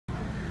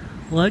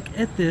Look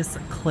at this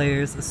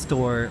Claire's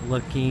store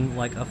looking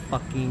like a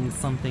fucking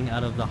something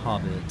out of The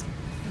Hobbit.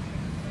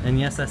 And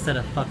yes, I said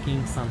a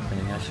fucking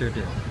something. I sure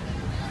did.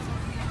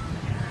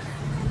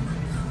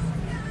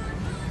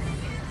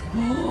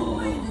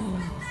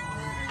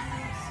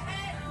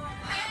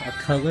 A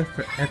color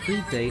for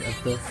every day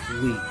of the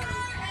week.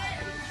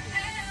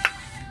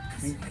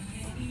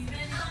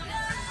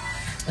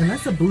 And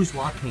that's a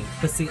bourgeois pink.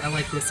 But see, I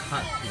like this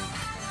hot pink.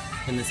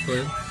 And this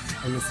blue.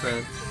 And this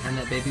red. And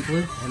that baby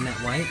blue. And that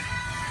white.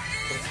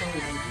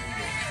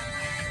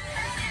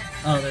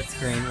 Oh, that's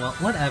green. Well,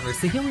 whatever.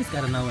 See, he always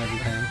gotta know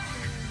everything.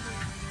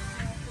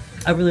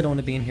 I really don't want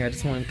to be in here. I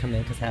just wanted to come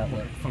in because how it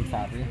looked from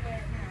Fabry.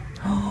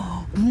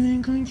 Oh, and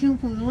then got you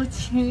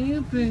what's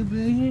here,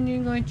 baby. And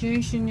you got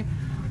Jason.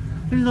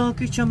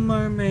 Look, it's a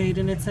mermaid,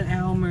 and it's an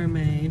owl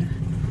mermaid.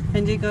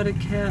 And they got a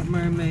cat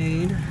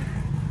mermaid.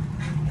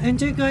 And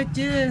they got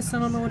this. I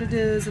don't know what it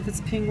is, if it's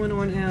a penguin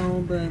or an owl,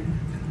 but...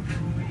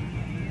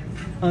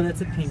 Oh,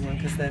 that's a penguin,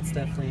 because that's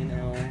definitely an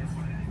owl.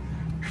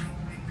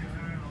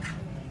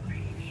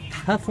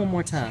 Huff one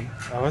more time.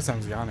 Oh, that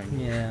sounds yawning.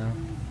 Yeah.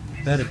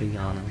 Better be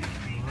yawning.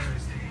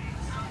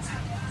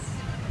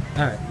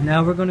 Alright,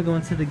 now we're going to go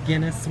into the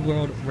Guinness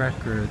World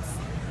Records.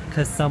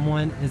 Because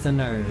someone is a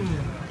nerd.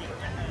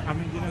 I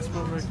mean, Guinness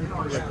World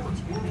Record.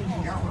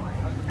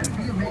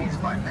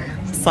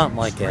 Something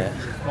like that.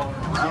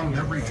 Around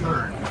every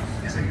turn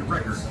is a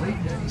record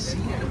waiting to be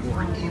seen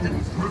or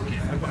even broken.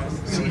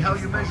 See how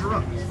you measure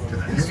up to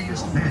the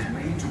heaviest man.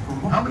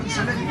 How many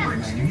cement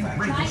bricks can you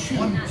break with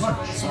one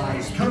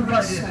punch? Come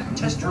right in and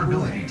test your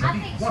ability to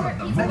beat one of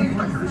the many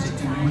records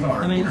with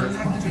our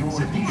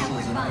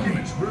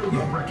Guinness World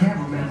Record.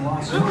 Cameraman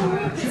lost New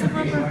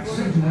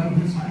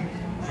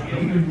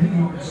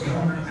York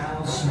star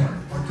Al Smith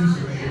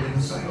participated in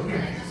the sale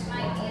games.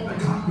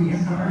 Atop the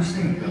Empire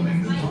State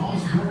Building, the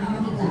tallest building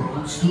in the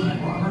world,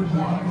 stood Robert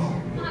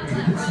Guavo. To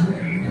this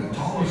day, the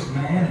tallest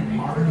man in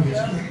modern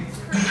history.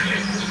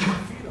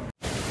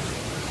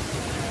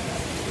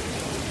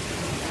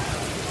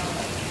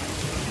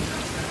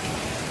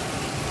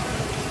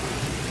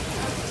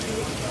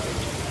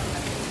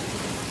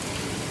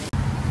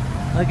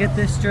 Look at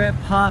this strip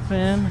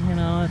popping, you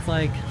know, it's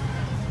like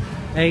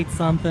 8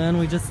 something.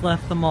 We just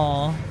left the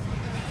mall.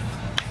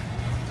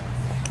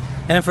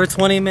 And for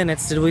 20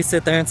 minutes did we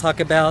sit there and talk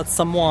about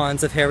some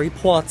wands of Harry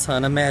Potter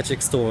in a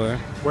magic store.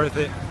 Worth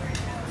it.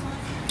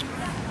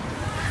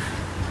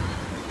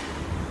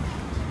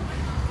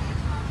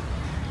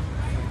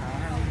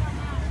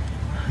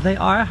 They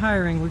are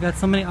hiring. We got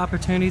so many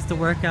opportunities to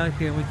work out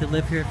here. We could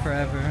live here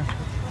forever.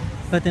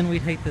 But then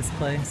we'd hate this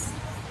place.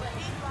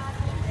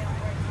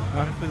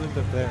 What if we lived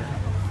up there?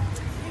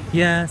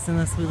 Yes,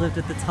 unless we lived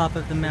at the top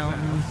of the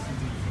mountain.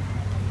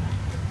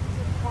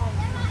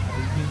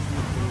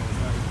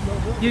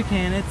 You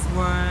can, it's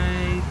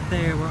right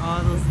there where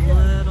all those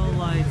little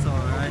lights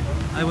are.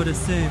 I would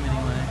assume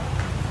anyway.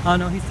 Oh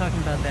no, he's talking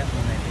about that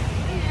one maybe.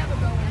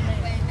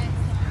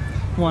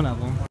 One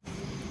of them.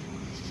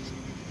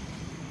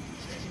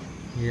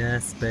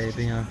 Yes,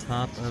 baby, on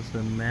top of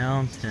the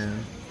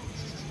mountain.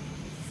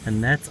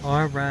 And that's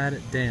our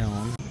ride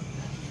down.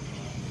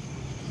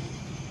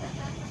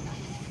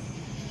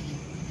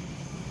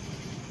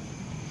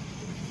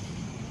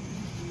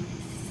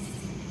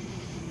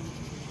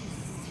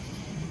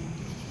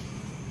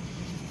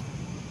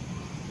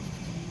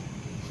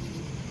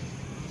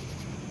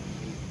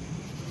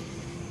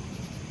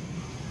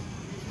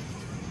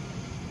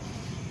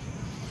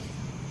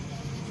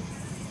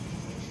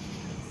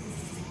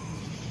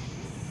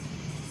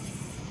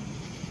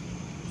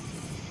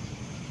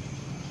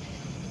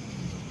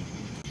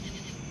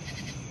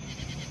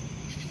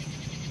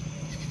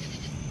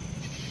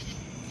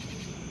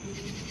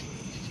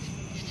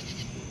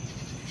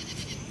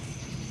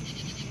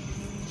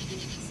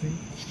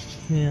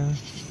 Yeah,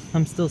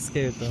 I'm still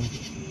scared though.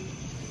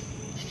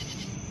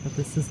 But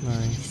this is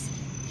nice.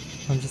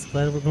 I'm just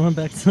glad we're going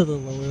back to the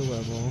lower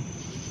level.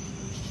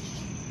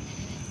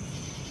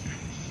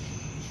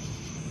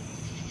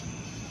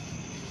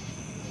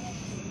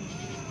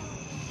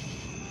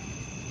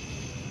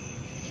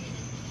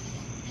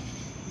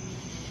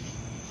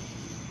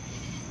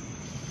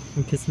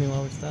 And kiss me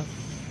while we're stopped.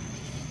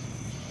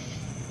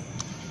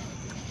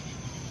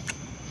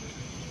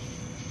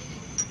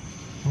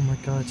 Oh my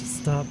god, just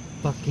stop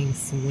fucking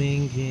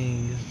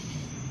swinging.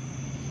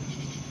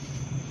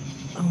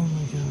 Oh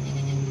my god.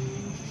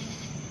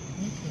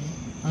 Okay.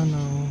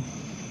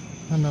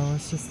 I know,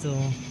 it's just still...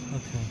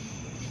 Okay.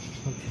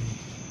 Okay.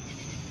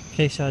 In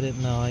case y'all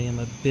didn't know, I am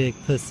a big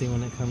pussy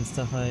when it comes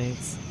to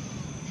heights.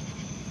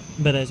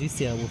 But as you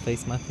see, I will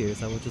face my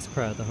fears. I will just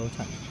cry the whole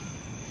time.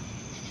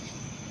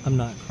 I'm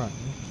not crying.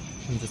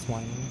 I'm just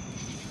whining.